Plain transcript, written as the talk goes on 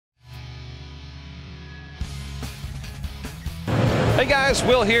Hey guys,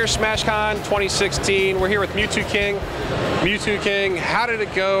 Will here, SmashCon 2016. We're here with Mew2King. Mew2King, how did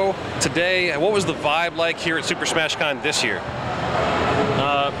it go today? What was the vibe like here at Super SmashCon this year?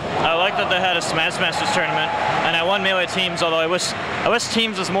 I like that they had a Smash Masters tournament, and I won Melee Teams, although I wish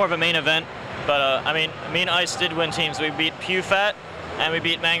Teams was more of a main event. But I mean, me and Ice did win Teams. We beat PewFat, and we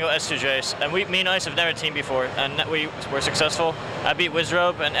beat Mango S2J. And me and Ice have never teamed before, and we were successful. I beat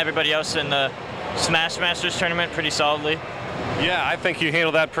Wizrobe and everybody else in the Smash Masters tournament pretty solidly. Yeah, I think you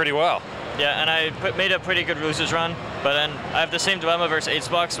handled that pretty well. Yeah, and I made a pretty good losers run, but then I have the same dilemma versus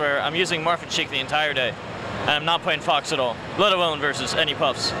HBox where I'm using Morph and Sheik the entire day, and I'm not playing Fox at all, let alone versus any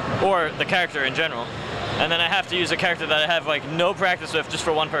Puffs, or the character in general. And then I have to use a character that I have like no practice with just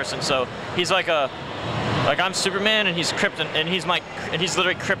for one person, so he's like I'm Superman and he's Krypton, and he's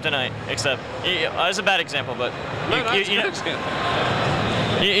literally Kryptonite, except, it's a bad example, but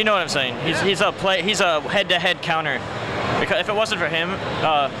you know what I'm saying. He's a head-to-head counter. Because if it wasn't for him,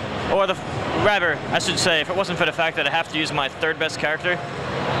 I should say, if it wasn't for the fact that I have to use my third best character,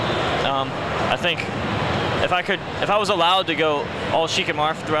 I think if I was allowed to go all Sheik and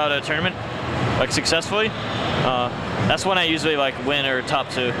Morph throughout a tournament, like successfully, that's when I usually like win or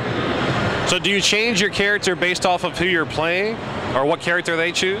top two. So do you change your character based off of who you're playing, or what character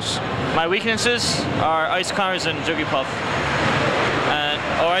they choose? My weaknesses are Ice Climbers and Jigglypuff,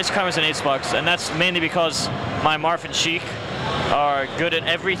 or Ice Climbers and HBox, and that's mainly because my Morph and Sheik are good at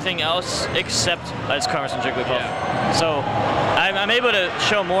everything else except Ice Climbers and Jigglypuff. Yeah. So I'm able to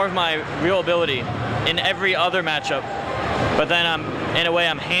show more of my real ability in every other matchup, but then in a way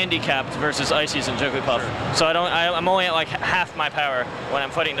I'm handicapped versus Ices and Jigglypuff. Sure. So I'm only at like half my power when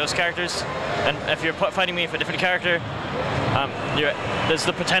I'm fighting those characters, and if you're fighting me for a different character, there's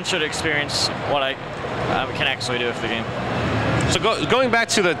the potential to experience what I can actually do with the game. So going back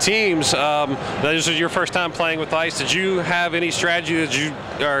to the teams, this is your first time playing with Ice. Did you have any strategy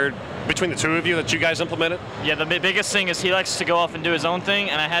that between the two of you that you guys implemented? Yeah, the biggest thing is he likes to go off and do his own thing,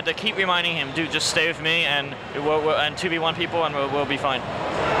 and I had to keep reminding him, dude, just stay with me, and 2v1 people, and we'll be fine.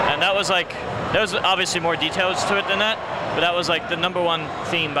 And that was obviously more details to it than that, but that was like the #1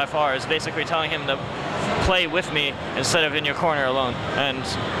 theme by far, is basically telling him to play with me instead of in your corner alone. And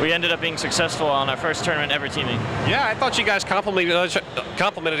we ended up being successful on our first tournament ever teaming. Yeah, I thought you guys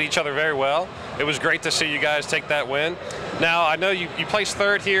complimented each other very well. It was great to see you guys take that win. Now, I know you placed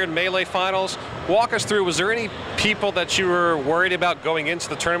third here in Melee Finals. Walk us through, was there any people that you were worried about going into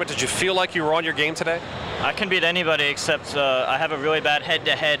the tournament? Did you feel like you were on your game today? I can beat anybody except I have a really bad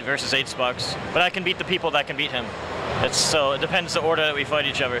head-to-head versus HBox, but I can beat the people that can beat him. So it depends the order that we fight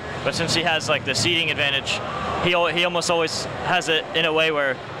each other. But since he has like the seeding advantage, he almost always has it in a way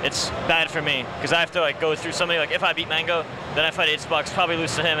where it's bad for me, because I have to like go through somebody. Like if I beat Mango, then I fight HBox, probably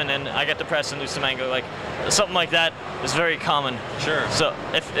lose to him, and then I get depressed and lose to Mango. Like something like that is very common. Sure. So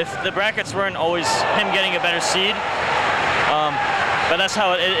if the brackets weren't always him getting a better seed, but that's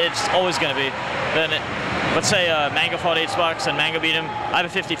how it's always going to be. Then let's say Mango fought HBox and Mango beat him, I have a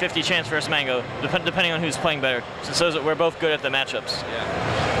 50-50 chance versus Mango, depending on who's playing better. Since we're both good at the matchups.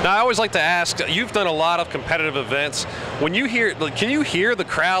 Yeah. Now I always like to ask, you've done a lot of competitive events. When you hear, can you hear the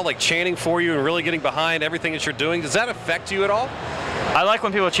crowd like chanting for you and really getting behind everything that you're doing? Does that affect you at all? I like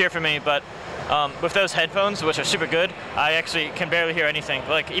when people cheer for me, but with those headphones, which are super good, I actually can barely hear anything.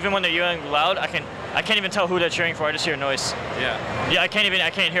 Like even when they're yelling loud, I can't even tell who they're cheering for. I just hear noise. Yeah. Yeah, I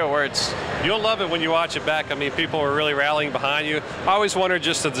can't hear words. You'll love it when you watch it back. I mean, people are really rallying behind you. I always wonder,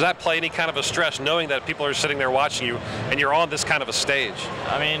 just does that play any kind of a stress, knowing that people are sitting there watching you and you're on this kind of a stage?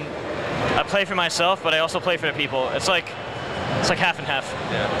 I mean, I play for myself, but I also play for the people. It's like half and half.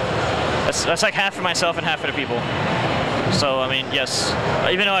 Yeah. That's like half for myself and half for the people. So I mean, yes.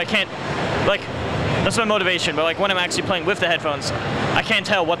 Even though I can't, like, that's my motivation. But like when I'm actually playing with the headphones, I can't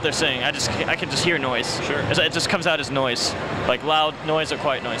tell what they're saying. I can just hear noise. Sure. It just comes out as noise, like loud noise or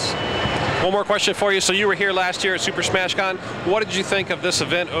quiet noise. One more question for you. So you were here last year at Super SmashCon. What did you think of this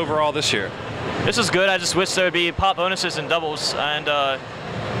event overall this year? This is good. I just wish there would be pop bonuses and doubles and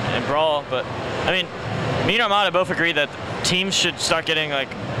brawl. But I mean, me and Armada both agree that teams should start getting like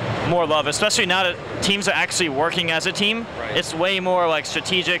more love, especially now that teams are actually working as a team. Right. It's way more like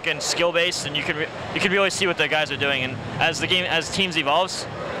strategic and skill based, and you can really see what the guys are doing. And as teams evolves,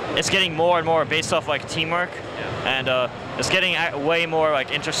 it's getting more and more based off like teamwork. Yeah. And it's getting way more like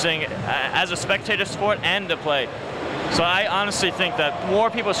interesting as a spectator sport and to play. So I honestly think that more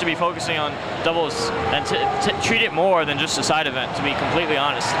people should be focusing on doubles and to treat it more than just a side event, to be completely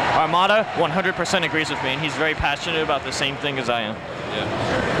honest. Armada 100% agrees with me, and he's very passionate about the same thing as I am.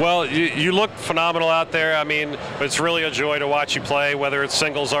 Yeah. Well, you look phenomenal out there. I mean, it's really a joy to watch you play, whether it's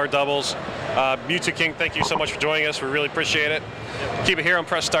singles or doubles. Mew2King, thank you so much for joining us. We really appreciate it. Keep it here on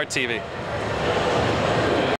Press Start TV.